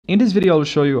In this video I'll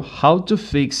show you how to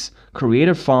fix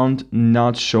creator font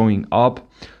not showing up.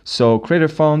 So creator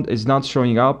font is not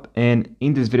showing up, and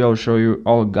in this video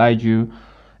I'll guide you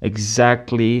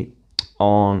exactly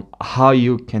on how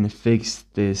you can fix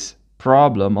this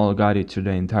problem. I'll guide you through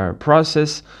the entire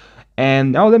process.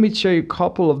 And now let me show you a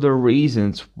couple of the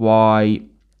reasons why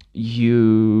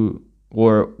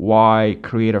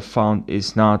creator font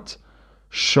is not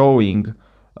showing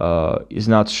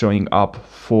up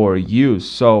for you.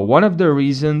 So one of the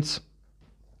reasons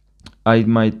I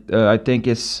think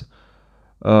is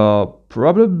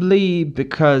probably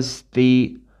because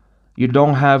you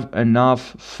don't have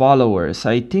enough followers.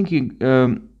 I think you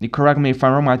correct me if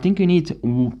I'm wrong. I think you need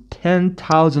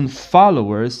 10,000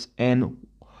 followers and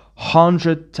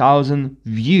 100,000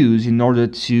 views in order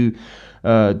to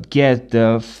get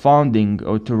the funding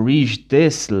or to reach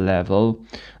this level,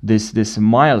 this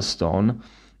milestone.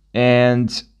 And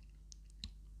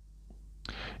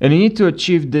you need to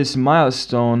achieve this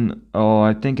milestone,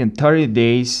 I think, in 30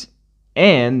 days.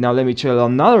 And now let me tell you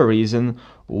another reason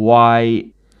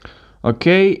why.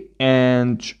 Okay,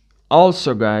 and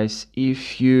also guys,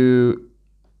 if you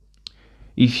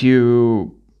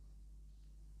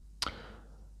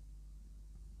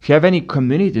have any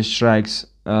community strikes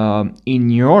in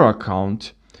your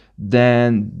account,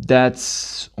 then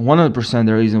that's 100%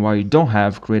 the reason why you don't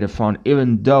have creator font,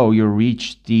 even though you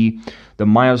reached the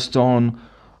milestone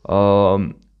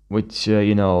with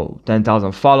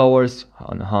 10,000 followers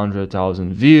and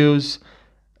 100,000 views.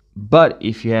 But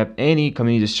if you have any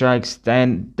community strikes,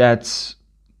 then that's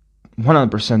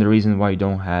 100% the reason why you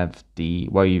don't have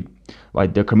why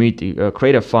the community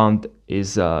creator font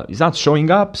is not showing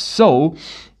up. So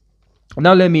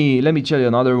now let me tell you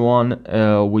another one,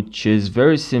 which is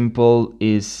very simple.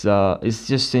 Is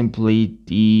just simply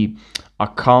the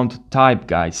account type,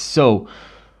 guys. So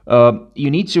you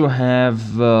need to have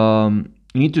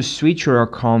you need to switch your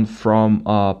account from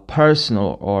a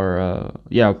personal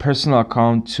personal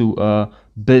account to a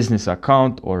business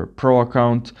account or pro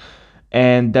account,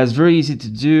 and that's very easy to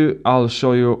do. I'll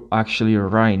show you actually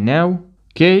right now.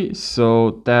 Okay,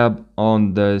 so tap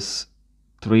on this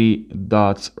three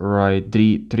dots,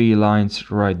 three lines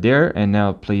right there, and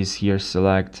now please here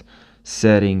select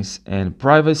settings and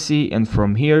privacy, and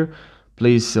from here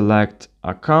please select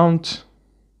account.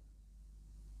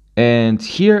 And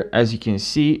here, as you can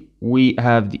see, we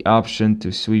have the option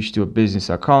to switch to a business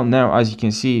account. Now, as you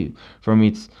can see from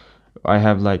it, I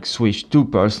have like switched to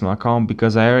personal account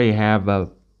because I already have a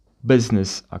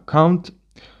business account.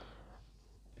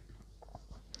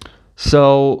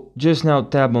 So just now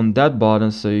tap on that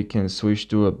button so you can switch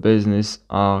to a business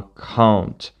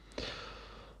account.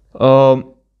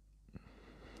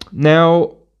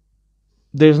 Now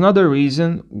there's another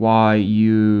reason why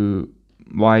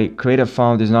creator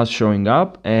font is not showing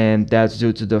up, and that's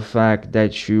due to the fact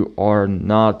that you are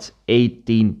not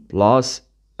 18 plus.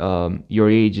 Your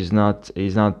age is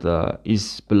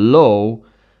below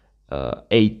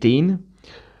 18.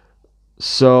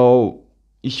 So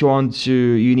if you want to,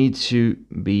 you need to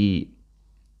be,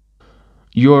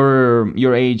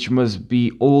 your age must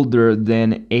be older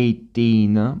than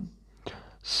 18.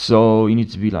 So you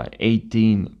need to be like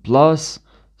 18 plus.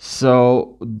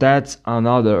 So that's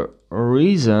another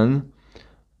reason.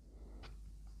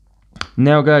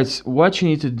 Now guys, what you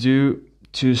need to do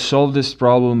to solve this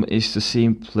problem is to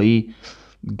simply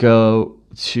go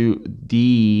to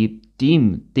the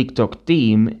TikTok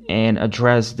team and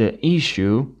address the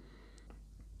issue.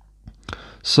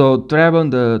 So tap on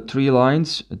the three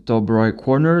lines, top right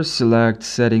corner, select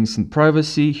settings and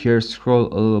privacy. Here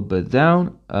scroll a little bit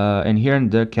down, and here in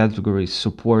the category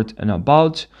support and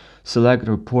about, select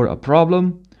report a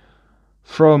problem.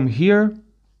 From here,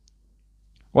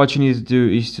 what you need to do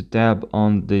is to tap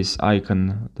on this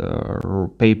icon, the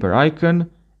paper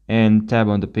icon, and tap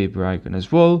on the paper icon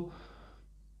as well.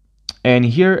 And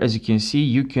here, as you can see,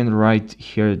 you can write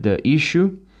here the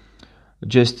issue.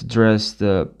 Just address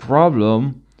the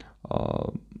problem.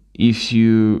 If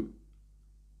you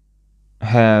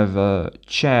have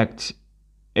checked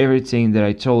everything that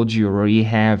I told you, already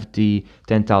have the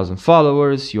 10,000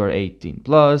 followers, you are 18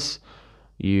 plus,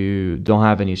 you don't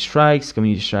have any strikes,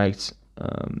 community strikes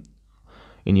on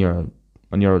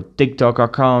your TikTok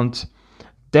account,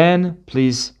 then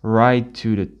please write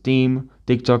to the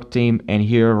TikTok team, and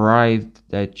here write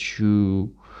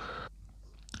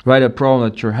a problem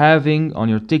that you're having on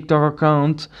your TikTok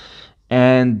account.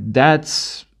 And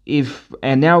that's if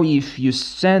you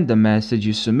send the message,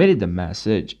 you submitted the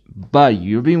message, but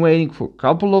you've been waiting for a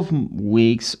couple of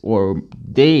weeks or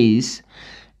days,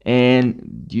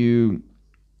 and you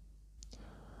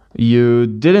you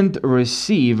didn't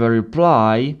receive a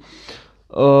reply,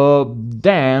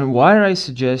 then what I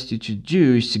suggest you to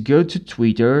do is to go to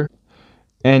Twitter,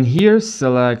 and here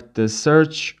select the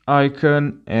search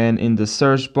icon, and in the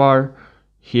search bar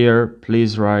here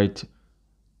please write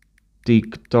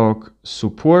TikTok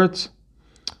support.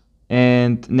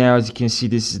 And now, as you can see,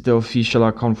 this is the official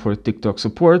account for TikTok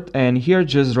support, and here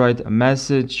just write a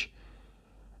message.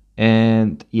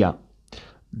 And yeah,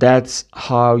 that's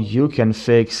how you can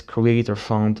fix creator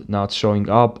font not showing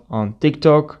up on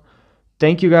TikTok.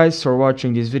 Thank you guys for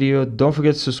watching this video. Don't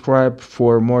forget to subscribe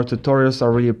for more tutorials. I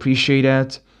really appreciate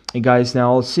that. And guys,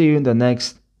 now I'll see you in the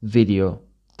next video.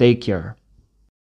 Take care.